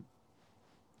 then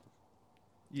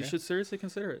you should seriously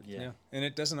consider it. Yeah, and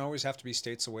it doesn't always have to be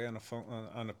states away on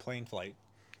a plane flight.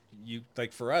 You,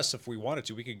 like, for us, if we wanted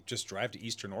to, we could just drive to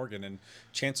Eastern Oregon, and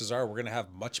chances are we're going to have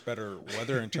much better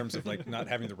weather in terms of like not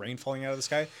having the rain falling out of the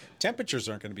sky. Temperatures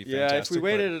aren't going to be fantastic. Yeah, if we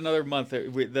waited another month,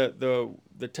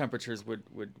 the temperatures would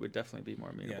definitely be more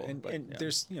amenable. Yeah, and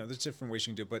there's there's different ways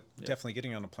you can do it, but definitely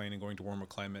getting on a plane and going to warmer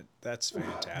climate, that's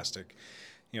fantastic.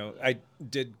 I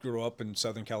did grow up in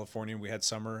Southern California, and we had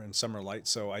summer and summer light,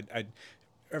 so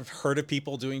I've heard of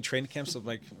people doing training camps. I'm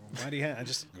like, why do you I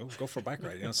just go for a bike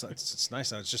ride? It's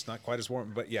nice. It's just not quite as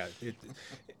warm. But yeah,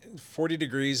 40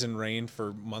 degrees and rain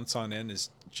for months on end is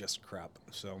just crap.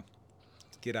 So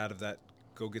get out of that.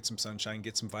 Go get some sunshine.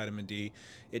 Get some vitamin D.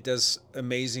 It does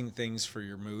amazing things for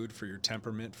your mood, for your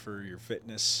temperament, for your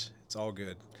fitness. It's all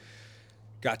good.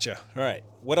 Gotcha. All right.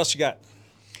 What else you got?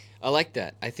 I like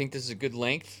that. I think this is a good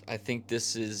length. I think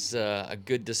this is a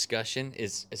good discussion.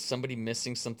 Is somebody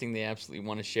missing something they absolutely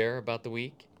want to share about the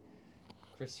week?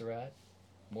 Chris Surratt?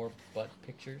 More butt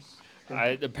pictures?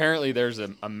 Apparently there's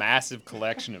a massive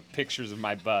collection of pictures of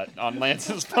my butt on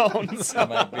Lance's phone. So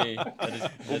that might be.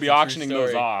 We'll be auctioning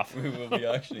those off. We will be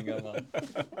auctioning them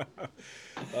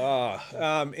off.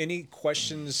 Any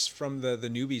questions from the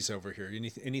newbies over here?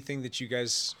 Anything that you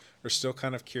guys are still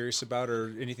kind of curious about,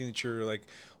 or anything that you're like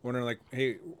wondering, like,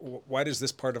 hey, why does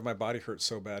this part of my body hurt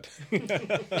so bad? You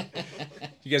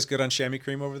guys good on chamois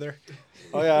cream over there?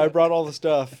 Oh yeah, I brought all the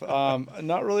stuff.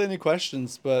 Not really any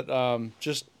questions, but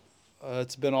just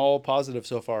it's been all positive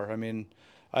so far. I mean,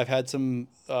 I've had some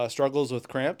struggles with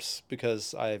cramps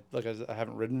because I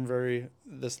haven't ridden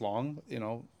this long,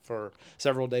 for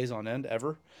several days on end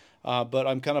ever. But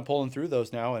I'm kind of pulling through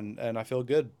those now, and I feel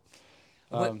good.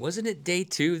 Wasn't it day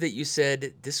 2 that you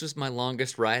said this was my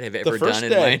longest ride I've ever first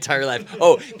done in my day. entire life?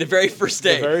 Oh, the very first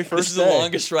day. very first This is the day.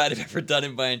 longest ride I've ever done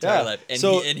in my entire Yeah. life. And,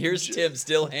 So- and here's Tim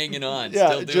still hanging on, Yeah,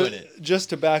 still doing it. Just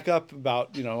to back up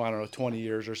about, I don't know, 20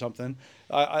 years or something.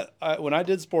 I when I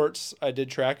did sports, I did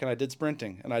track and I did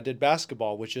sprinting and I did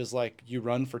basketball, which is like you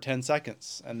run for 10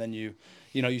 seconds and then you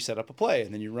set up a play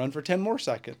and then you run for 10 more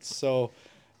seconds. So,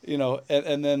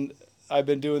 and then I've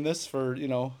been doing this for,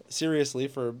 seriously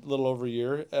for a little over a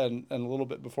year and a little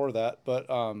bit before that, but,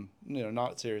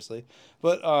 not seriously,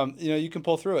 but, you can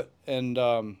pull through it. And,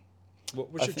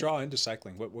 What was your draw into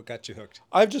cycling? What got you hooked?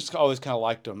 I've just always kind of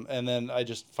liked them. And then I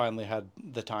just finally had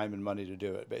the time and money to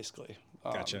do it, basically.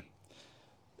 Gotcha.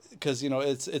 Because,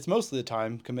 it's mostly the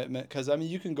time commitment. Because,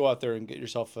 you can go out there and get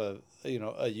yourself a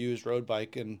used road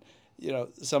bike. And,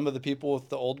 some of the people with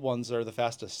the old ones are the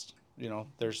fastest.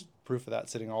 There's proof of that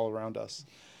sitting all around us.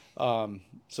 But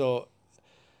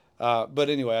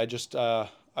anyway,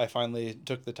 I finally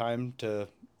took the time to,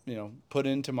 put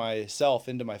into my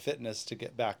fitness to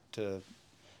get back to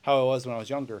how I was when I was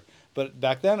younger. But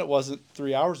back then it wasn't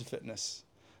 3 hours of fitness.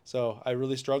 So I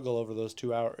really struggle over those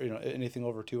 2 hours, anything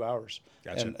over 2 hours.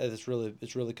 Gotcha. And it's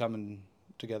really coming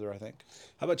together, I think.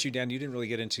 How about you, Dan? You didn't really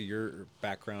get into your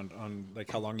background on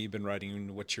like how long you've been riding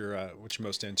and what you're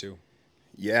most into.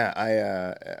 Yeah,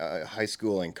 I high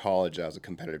school and college, I was a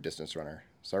competitive distance runner.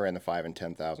 So I ran the 5 and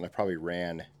 10,000. I probably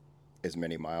ran as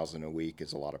many miles in a week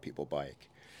as a lot of people bike.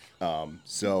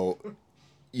 So,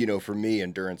 for me,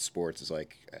 endurance sports is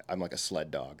like, I'm like a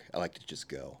sled dog. I like to just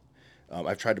go.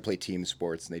 I've tried to play team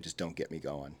sports and they just don't get me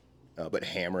going. But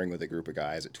hammering with a group of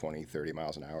guys at 20, 30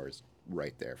 miles an hour is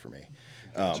right there for me.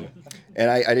 And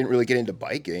I didn't really get into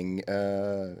biking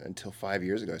until 5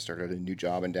 years ago. I started a new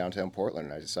job in downtown Portland,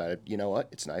 and I decided, you know what?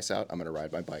 It's nice out. I'm going to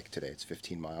ride my bike today. It's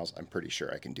 15 miles. I'm pretty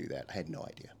sure I can do that. I had no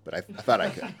idea, but I thought I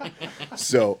could.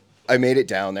 So I made it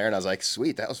down there, and I was like,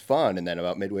 sweet, that was fun. And then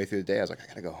about midway through the day, I was like, I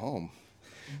got to go home.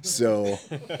 So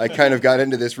I kind of got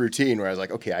into this routine where I was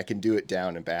like, okay, I can do it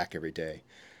down and back every day.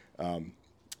 And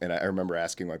I remember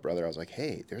asking my brother, I was like,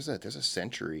 hey, there's a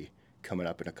Century coming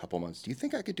up in a couple months. Do you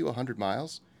think I could do 100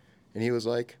 miles? And he was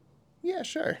like, yeah,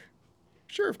 sure.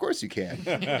 Sure, of course you can.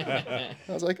 I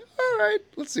was like, all right,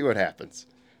 let's see what happens.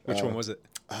 Which one was it?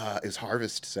 It was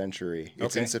Harvest Century.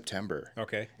 It's in September.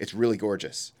 Okay. It's really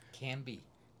gorgeous. Canby,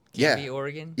 Yeah.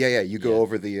 Oregon? Yeah. You go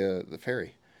over the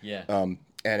ferry. Yeah.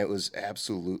 And it was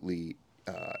absolutely...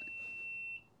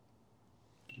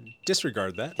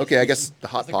 Disregard that. Okay, I guess the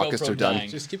Hot The Pockets GoPro are done. dying.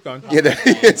 Just keep going. Yeah,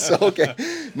 it's okay.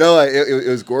 No, it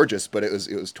was gorgeous, but it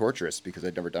was torturous because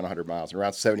I'd never done 100 miles. And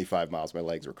around 75 miles, my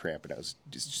legs were cramping. It was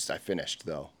just I finished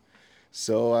though.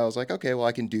 So I was like, okay, well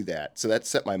I can do that. So that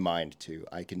set my mind to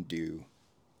I can do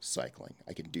cycling.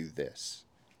 I can do this.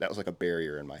 That was like a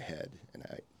barrier in my head, and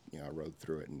I rode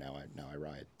through it, and now I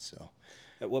ride. So.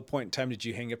 At what point in time did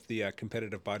you hang up the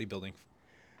competitive bodybuilding?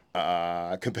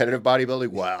 Competitive bodybuilding.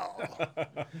 Wow.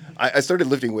 I started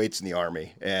lifting weights in the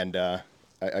Army, and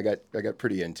I got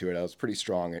pretty into it. I was pretty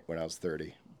strong when I was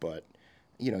 30, but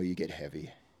you get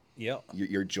heavy. Yeah.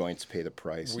 Your joints pay the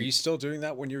price. Were you still doing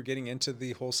that when you were getting into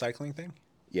the whole cycling thing?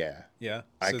 Yeah. Yeah.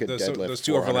 I So could those, deadlift those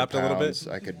two 400 overlapped a little bit. pounds.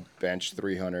 I could bench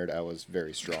 300. I was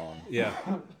very strong. Yeah.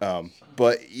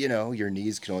 But your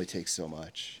knees can only take so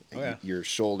much. Oh, yeah. Your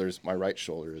shoulders, my right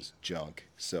shoulder is junk.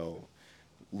 So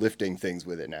lifting things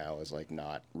with it now is like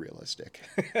not realistic.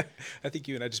 I think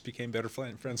you and I just became better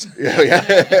friends.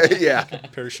 Yeah.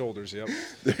 Pair of shoulders. Yep.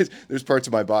 There's parts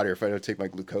of my body, if I don't take my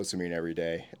glucosamine every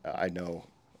day, I know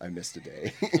I missed a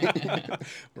day.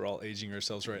 We're all aging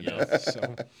ourselves right now.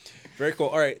 So very cool.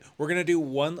 All right. We're going to do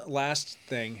one last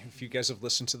thing. If you guys have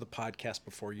listened to the podcast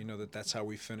before, you know that's how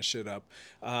we finish it up.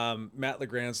 Matt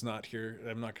Legrand's not here.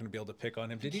 I'm not going to be able to pick on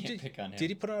him. Did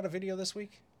he put out a video this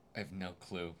week? I have no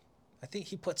clue. I think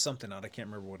he put something out. I can't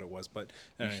remember what it was, but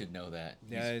You should know that.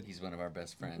 He's one of our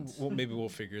best friends. Well, maybe we'll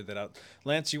figure that out.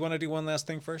 Lance, you want to do one last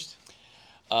thing first?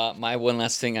 My one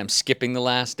last thing, I'm skipping the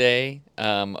last day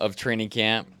of training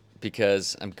camp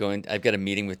because I've got a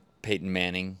meeting with Peyton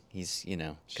Manning. He's,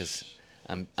 because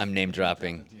I'm name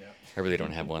dropping. I really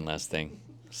don't have one last thing.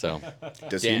 So,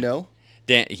 Does he know?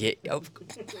 Dan,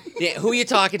 who are you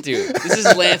talking to? This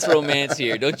is Lance Romance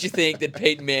here. Don't you think that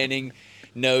Peyton Manning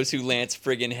knows who Lance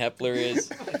friggin' Hepler is?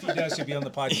 If he does, he'll be on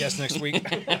the podcast next week.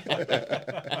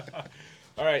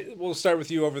 All right, we'll start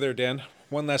with you over there, Dan.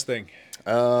 One last thing.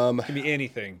 Can be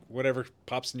anything, whatever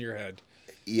pops in your head.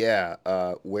 Yeah,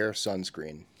 wear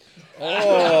sunscreen.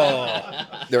 Oh,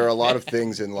 There are a lot of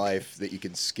things in life that you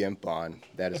can skimp on.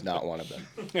 That is not one of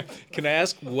them. can I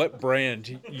ask what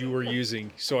brand you were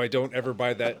using so I don't ever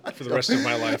buy that for the rest of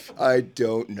my life? I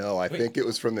don't know. I think it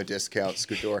was from the discount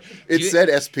Skudor. It said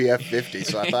SPF 50,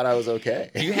 so I thought I was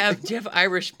okay. Do you have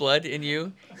Irish blood in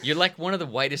you? You're like one of the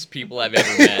whitest people I've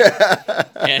ever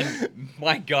met. And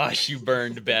my gosh, you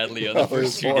burned badly on the That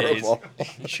was first 2 days. horrible.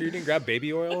 You sure you didn't grab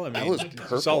baby oil? I mean, was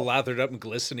it's all lathered up and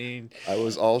glistening. I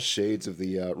was all shades of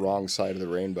the wrong side of the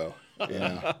rainbow.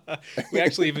 Yeah. We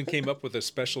actually even came up with a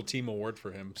special team award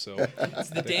for him. So It's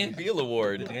the Dan Beal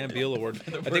Award. Dan Beal Award.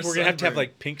 I think we're worst gonna have to have sunburn.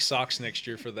 like pink socks next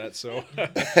year for that. So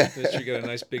that you got a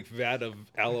nice big vat of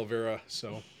aloe vera.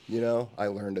 So You know, I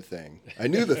learned a thing. I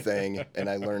knew the thing, and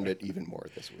I learned it even more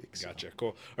this week. So. gotcha. Cool.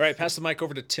 All right, pass the mic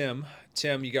over to Tim.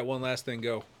 Tim, you got one last thing.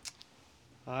 Go.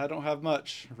 I don't have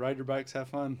much. Ride your bikes, have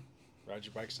fun. Ride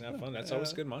your bikes and have fun. That's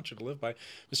always a good mantra to live by.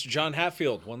 Mr. John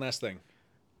Hatfield, one last thing.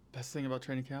 Best thing about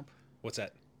training camp? What's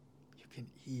that? You can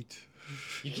eat.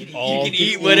 You can All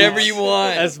eat whatever you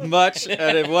want. As much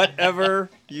and whatever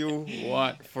you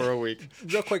want for a week.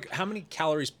 Real quick, how many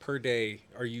calories per day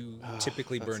are you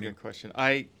typically That's a burning? good question.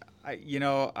 I'm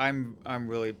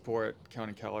really poor at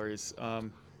counting calories.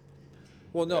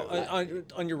 Well, no,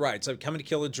 on your rides, like how many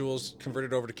kilojoules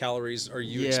converted over to calories are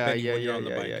you expending when you're on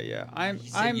the bike? I'm He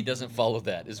said he doesn't follow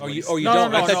that. Is Oh, what you, he oh, you No,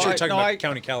 don't? no, I thought no, you were I- talking no, about I-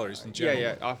 counting calories in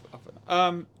yeah, general.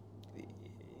 yeah.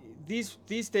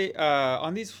 These day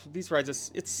on these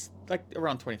rides, it's like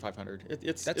around 2,500.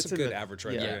 It's That's it's a in good the- average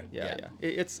right yeah, there. Yeah, Yeah. yeah.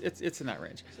 It's in that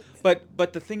range.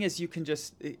 But the thing is, you can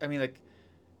just you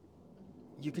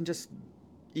can just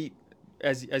eat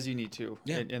as you need to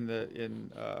Yeah.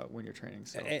 in when you're training.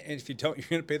 So And if you don't, you're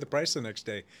going to pay the price the next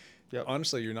day. Yep.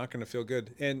 Honestly, you're not going to feel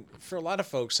good. And for a lot of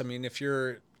folks, I mean, if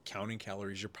you're counting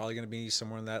calories, you're probably going to be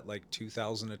somewhere in that like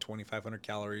 2,000 to 2,500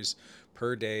 calories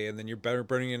per day. And then you're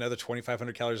burning another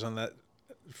 2,500 calories on that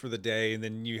for the day. And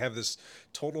then you have this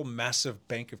total massive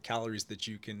bank of calories that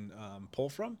you can pull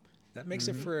from. That makes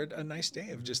it for a nice day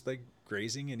of just like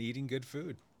grazing and eating good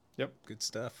food. Yep. Good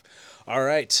stuff. All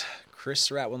right. Chris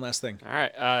Surratt, one last thing. All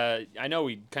right. I know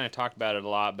we kind of talked about it a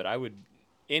lot, but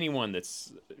anyone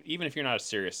that's, even if you're not a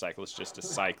serious cyclist, just a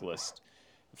cyclist,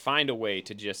 find a way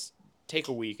to just take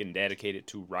a week and dedicate it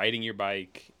to riding your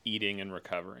bike, eating, and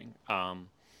recovering.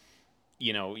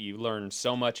 You learn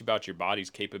so much about your body's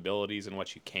capabilities and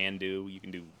what you can do. You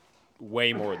can do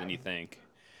way more than you think.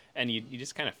 And you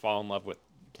just kind of fall in love with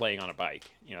playing on a bike.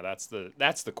 That's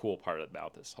the cool part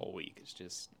about this whole week. It's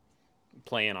just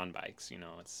playing on bikes.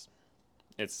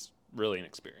 It's really an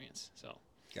experience. So.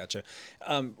 Gotcha.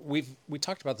 We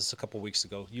talked about this a couple weeks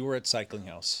ago. You were at Cycling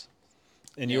House,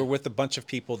 and you were with a bunch of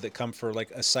people that come for like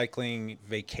a cycling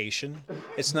vacation.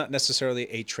 It's not necessarily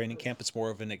a training camp; it's more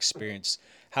of an experience.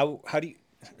 How are you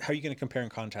going to compare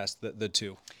and contrast the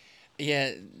two?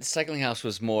 Yeah, Cycling House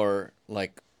was more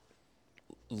like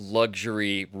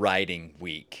luxury riding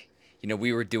week.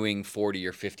 We were doing 40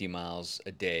 or 50 miles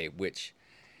a day, which,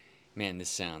 man, this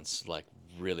sounds like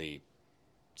really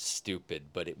stupid,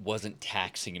 but it wasn't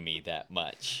taxing me that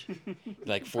much.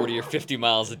 Like 40 or 50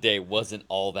 miles a day wasn't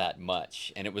all that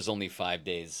much, and it was only 5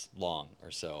 days long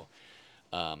or so.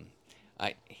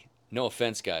 No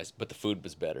offense, guys, but the food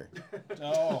was better.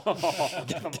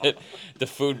 The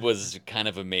food was kind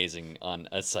of amazing on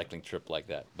a cycling trip like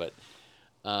that, but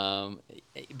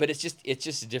it's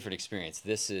just a different experience.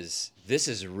 This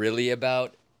is really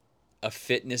about a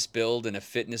fitness build and a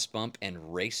fitness bump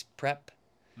and race prep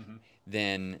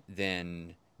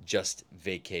than just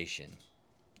vacation.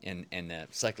 And the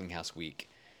Cycling House week,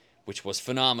 which was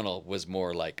phenomenal, was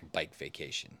more like bike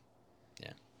vacation.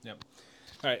 Yeah. Yep.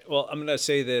 All right. Well, I'm going to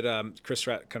say that Chris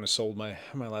Surratt kind of sold my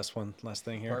last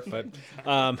thing here, but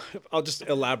I'll just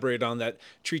elaborate on that.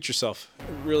 Treat yourself.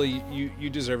 Really, you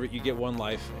deserve it. You get one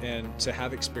life, and to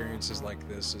have experiences like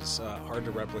this is hard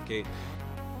to replicate.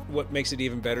 What makes it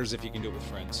even better is if you can do it with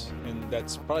friends, and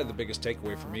that's probably the biggest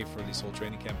takeaway for me for these whole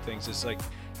training camp things. Is like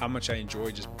how much I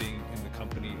enjoy just being in the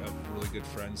company of really good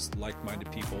friends,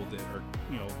 like-minded people that are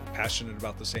passionate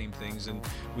about the same things, and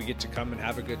we get to come and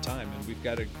have a good time. And we've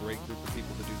got a great group of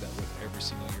people to do that with every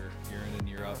single year in and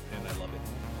year out, and I love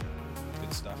it.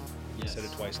 Good stuff. Yes. I said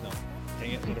it twice now.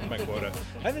 Dang it, what if my quota?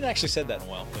 I haven't actually said that in a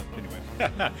while, but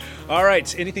anyway. All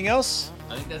right, anything else?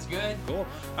 I think that's good. Cool. All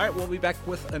right, we'll be back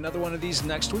with another one of these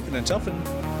next week. And until then,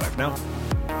 bye for now.